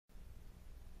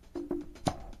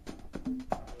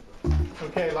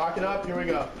Okay, lock it up. Here we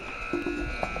go.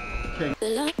 Okay.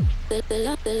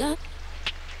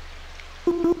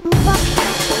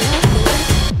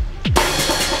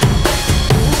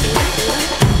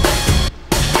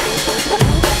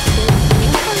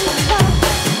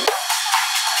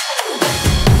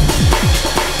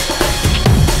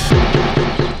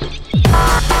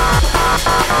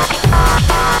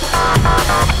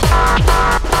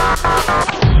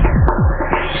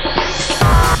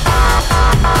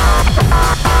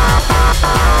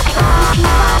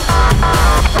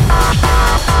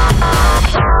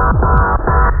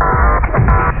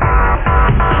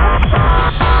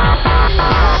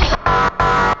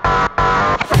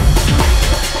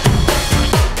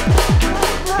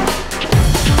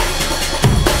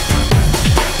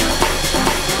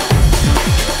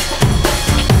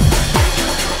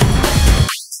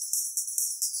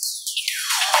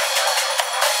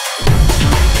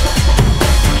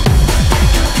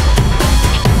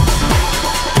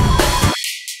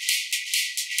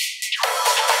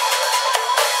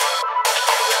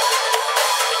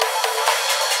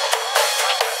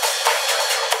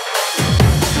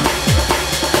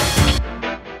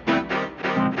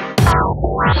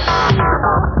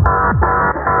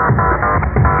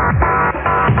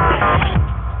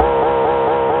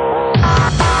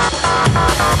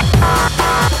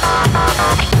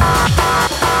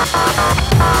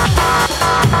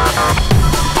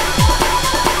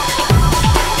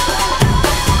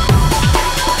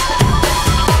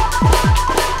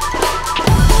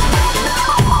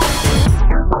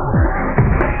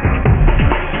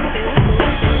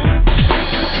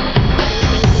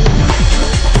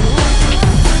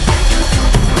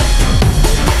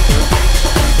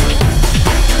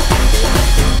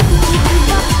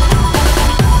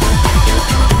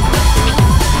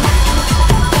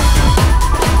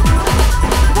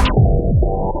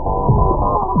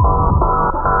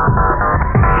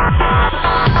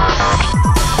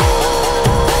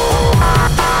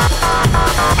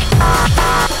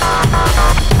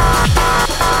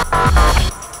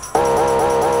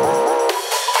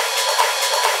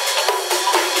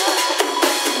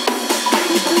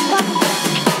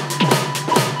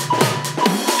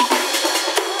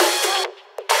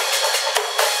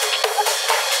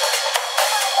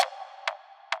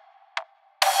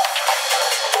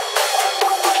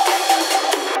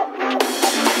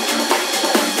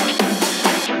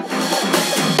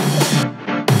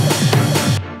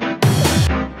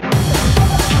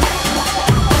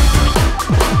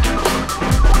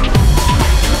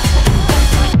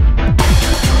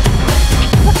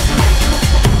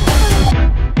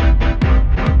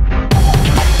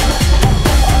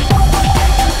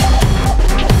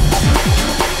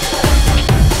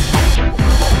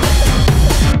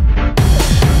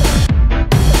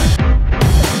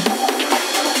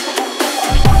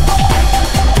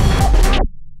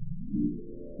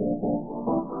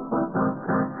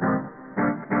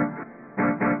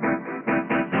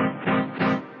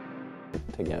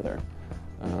 Together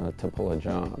to pull a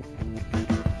job.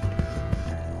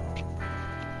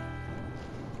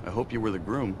 I hope you were the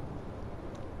groom.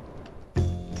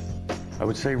 I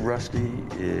would say Rusty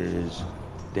is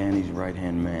Danny's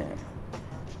right-hand man.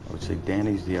 I would say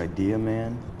Danny's the idea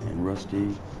man, and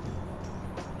Rusty,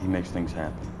 he makes things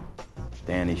happen.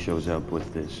 Danny shows up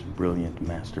with this brilliant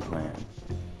master plan.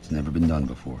 It's never been done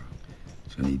before.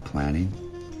 It's gonna need planning,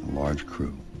 a large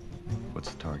crew.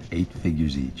 What's the target? 8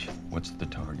 figures each. What's the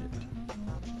target?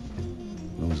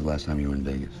 When was the last time you were in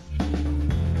Vegas?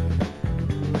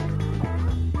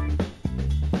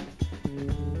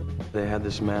 They had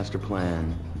this master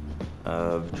plan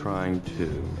of trying to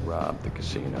rob the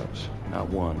casinos. Not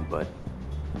one, but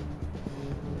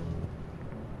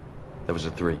there was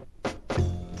a 3.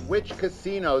 Which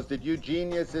casinos did you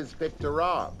geniuses pick to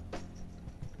rob?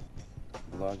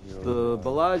 The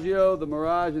Bellagio, the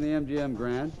Mirage, and the MGM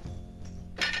Grand.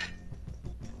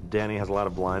 Danny has a lot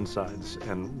of blind sides,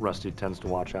 and Rusty tends to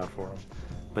watch out for him.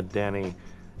 But Danny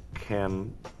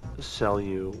can sell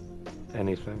you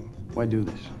anything. Why do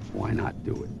this? Why not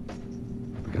do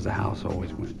it? Because the house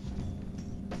always wins.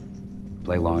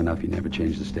 Play long enough, you never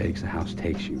change the stakes, the house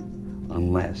takes you.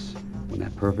 Unless, when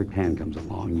that perfect hand comes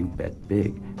along, you bet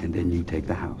big, and then you take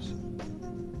the house.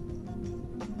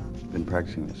 Been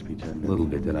practicing this speech, haven't you? A little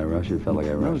bit. Did I rush it? Felt like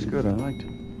I rushed it. That was good. I liked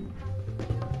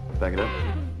it. Back it up.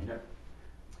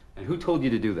 And who told you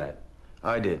to do that?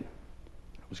 I did.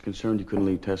 I was concerned you couldn't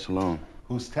leave Tess alone.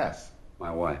 Who's Tess?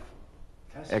 My wife.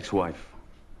 Ex-wife.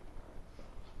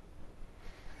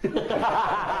 You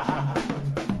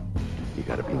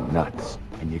gotta be nuts,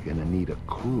 and you're gonna need a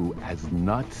crew as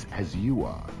nuts as you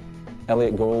are.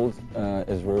 Elliot Gould,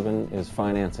 as Reuben, is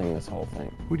financing this whole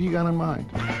thing. Who do you got in mind?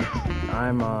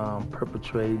 I'm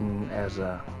perpetrating as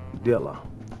a dealer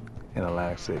in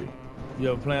Atlantic City. You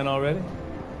have a plan already?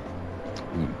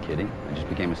 Are you kidding? I just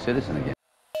became a citizen again.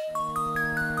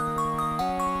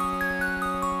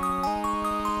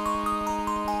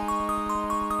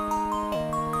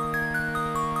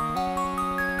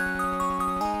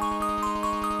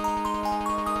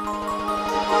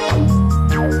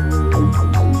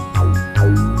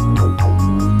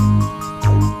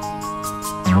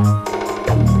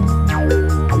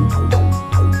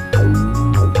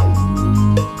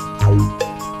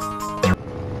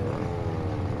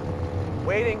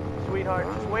 Waiting, sweetheart,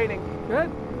 just waiting.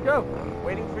 Good, go.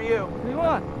 Waiting for you. What do you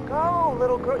want? Go,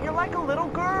 little girl. You're like a little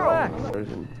girl. Relax.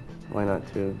 Why not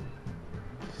two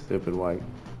stupid white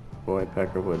boy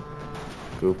Peckerwood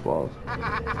goofballs?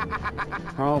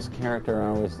 Carl's character I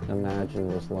always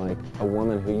imagined was like a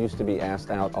woman who used to be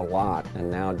asked out a lot and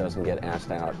now doesn't get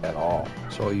asked out at all.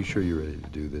 So are you sure you're ready to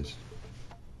do this?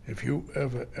 If you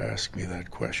ever ask me that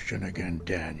question again,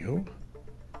 Daniel,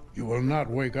 you will not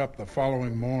wake up the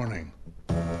following morning.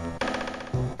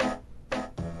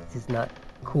 He's not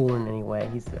cool in any way.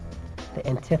 He's the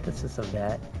antithesis of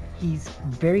that. He's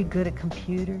very good at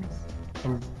computers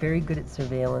and very good at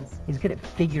surveillance. He's good at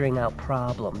figuring out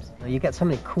problems. You got so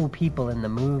many cool people in the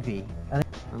movie.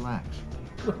 Relax.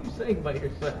 What are you saying about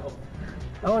yourself?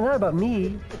 Oh, not about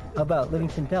me, about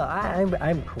Livingston Bell.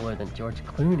 I'm cooler than George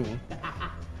Clooney.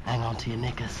 Hang on to your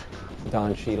knickers.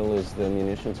 Don Cheadle is the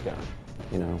munitions guy.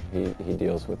 You know, he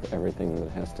deals with everything that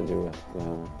has to do with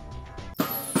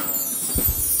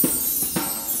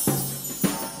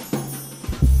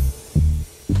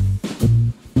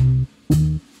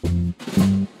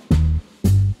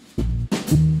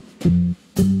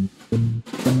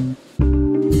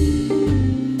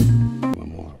One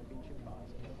more.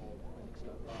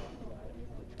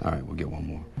 All right, we'll get one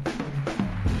more.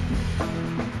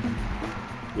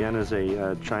 Yan is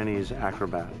a Chinese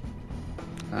acrobat.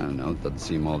 I don't know, it doesn't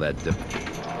seem all that difficult.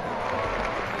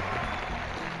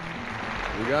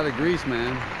 We got a grease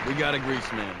man. We got a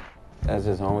grease man. As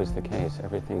is always the case,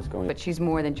 everything's going... But she's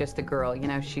more than just a girl, you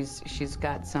know, she's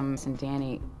got some... And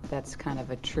Danny, that's kind of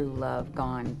a true love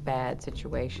gone bad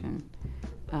situation.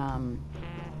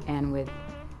 And with...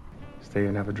 Stay here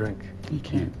and have a drink. You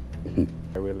can't.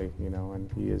 Really, you know,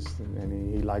 and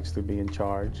he likes to be in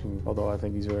charge. And although I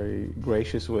think he's very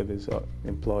gracious with his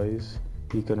employees,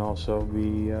 he can also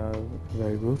be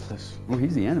very ruthless. Oh,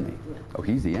 he's the enemy. Oh,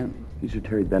 he's the enemy. These are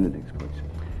Terry Benedict's places.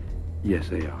 Yes,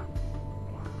 they are.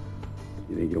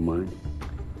 You think you'll mind?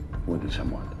 More than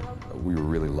somewhat. We were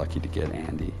really lucky to get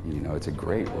Andy. You know, it's a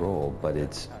great role, but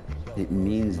it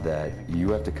means that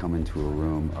you have to come into a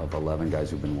room of 11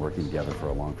 guys who've been working together for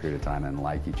a long period of time and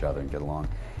like each other and get along,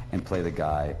 and play the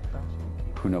guy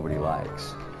who nobody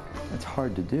likes. That's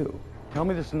hard to do. Tell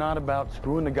me this is not about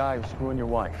screwing the guy who's screwing your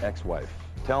wife. Ex-wife.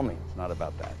 Tell me. It's not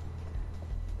about that.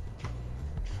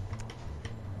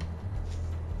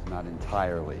 It's not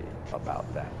entirely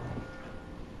about that.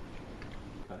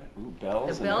 Ooh,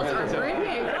 bells. The bells are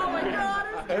ringing. Oh my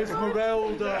God.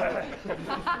 Esmeralda.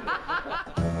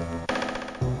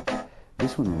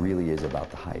 This one really is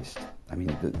about the heist. I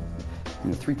mean,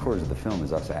 three-quarters of the film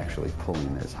is us actually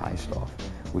pulling this heist off,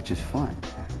 which is fun.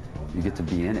 You get to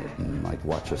be in it and like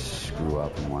watch us screw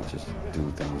up and watch us do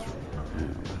things, you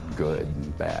know, good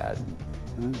and bad.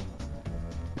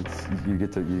 You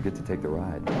get to take the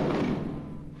ride.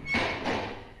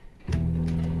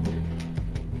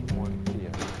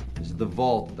 This is the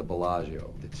vault at the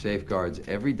Bellagio. It safeguards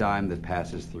every dime that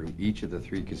passes through each of the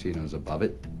 3 casinos above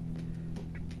it.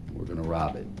 We're gonna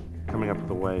rob it. Coming up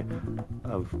with a way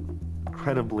of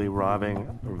credibly robbing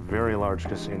a very large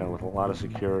casino with a lot of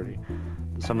security,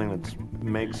 something that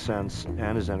makes sense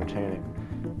and is entertaining,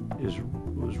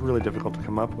 was really difficult to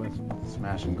come up with.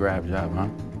 Smash and grab job, huh?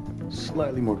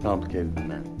 Slightly more complicated than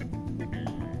that.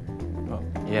 Well,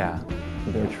 yeah.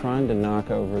 They're trying to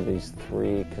knock over these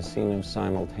 3 casinos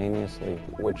simultaneously,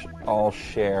 which all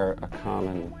share a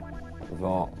common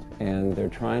vault. And they're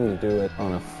trying to do it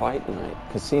on a fight night.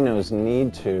 Casinos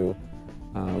need to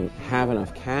have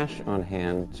enough cash on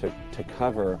hand to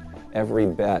cover every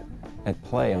bet at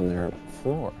play on their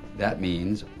floor. That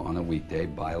means, on a weekday,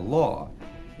 by law,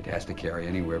 it has to carry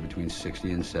anywhere between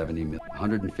 60 and 70 million,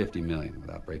 150 million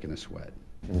without breaking a sweat.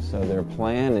 And so their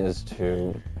plan is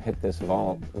to hit this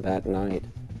vault that night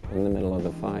in the middle of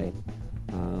the fight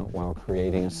while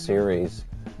creating a series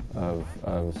of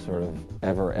sort of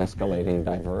ever-escalating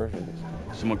diversions.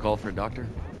 Someone call for a doctor?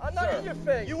 I'm not in your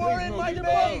face. You were in my face. You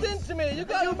bumped into me. You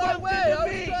got in my way. I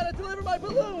was trying to deliver my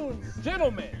balloons.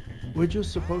 Gentlemen, We're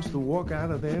just supposed to walk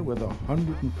out of there with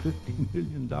 $150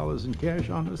 million in cash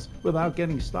on us without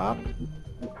getting stopped?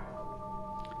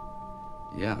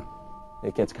 Yeah.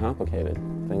 It gets complicated.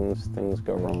 Things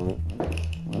go wrong.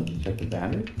 Well, check the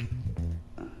battery.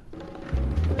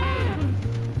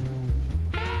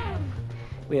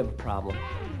 We have a problem.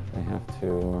 They have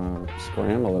to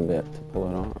scramble a bit to pull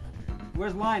it off.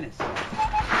 Where's Linus?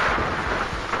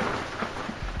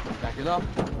 Back it up.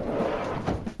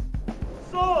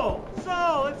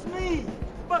 Saul, it's me,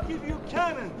 Bucky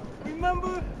Buchanan.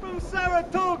 Remember, from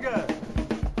Saratoga.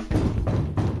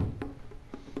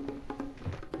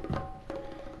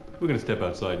 We're gonna step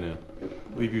outside now.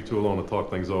 Leave you two alone to talk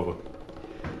things over.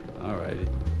 All righty.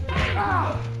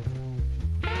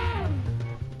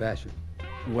 Basher,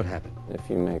 what happened? If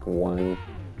you make one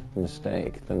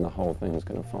mistake, then the whole thing's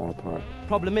gonna fall apart.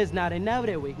 Problem is now they know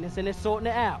their weakness and they're sorting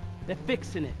it out. They're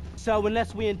fixing it. So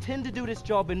unless we intend to do this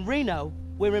job in Reno,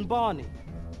 we're in Barney.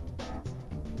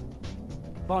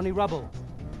 Barney Rubble.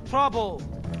 Trouble!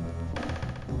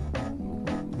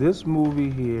 This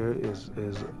movie here is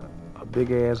a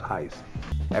big-ass heist.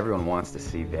 Everyone wants to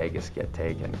see Vegas get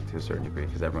taken to a certain degree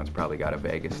because everyone's probably got a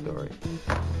Vegas story.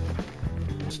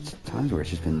 There's times where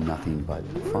it's just been nothing but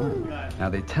fun. Now,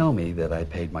 they tell me that I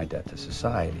paid my debt to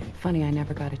society. Funny, I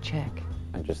never got a check.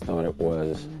 I just thought it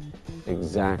was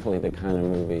exactly the kind of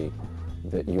movie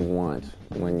that you want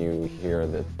when you hear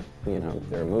that, you know,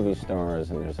 there are movie stars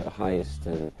and there's a heist,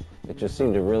 and it just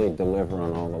seemed to really deliver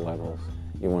on all the levels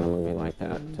you want a movie like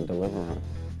that to deliver on.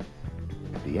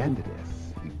 At the end of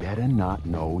this, you better not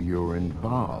know you're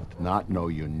involved, not know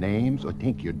your names or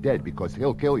think you're dead, because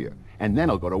he'll kill you, and then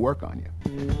he'll go to work on you.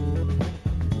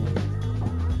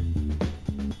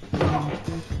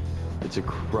 It's a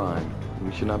crime.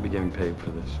 We should not be getting paid for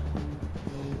this.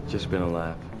 It's just been a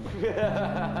laugh.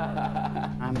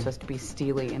 I'm supposed to be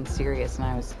steely and serious, and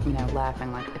I was, you know,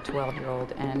 laughing like a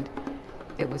 12-year-old, and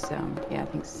it was, yeah, I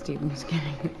think Steven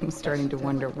was starting to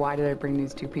wonder, why did I bring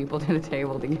these two people to the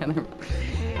table together?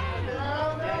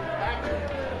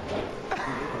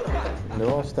 It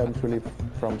all stems really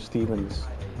from Steven's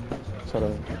sort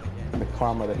of the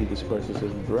karma that he disperses as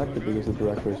a director, because the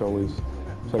director is always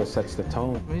sort of sets the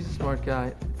tone. He's a smart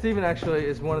guy. Steven actually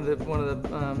is one of the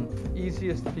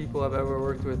easiest people I've ever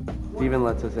worked with. Steven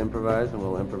lets us improvise, and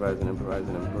we'll improvise and improvise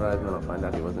and improvise, and then I'll find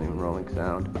out he wasn't even rolling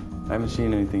sound. I haven't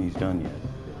seen anything he's done yet,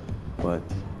 but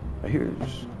I hear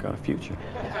he's got a future.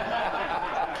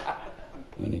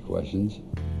 Any questions?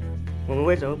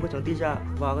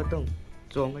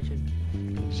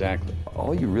 Exactly.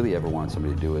 All you really ever want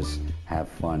somebody to do is have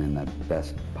fun in that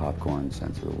best popcorn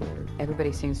sense of the word.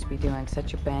 Everybody seems to be doing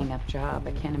such a bang-up job.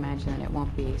 I can't imagine that it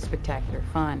won't be spectacular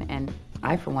fun, and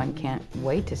I, for one, can't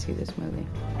wait to see this movie.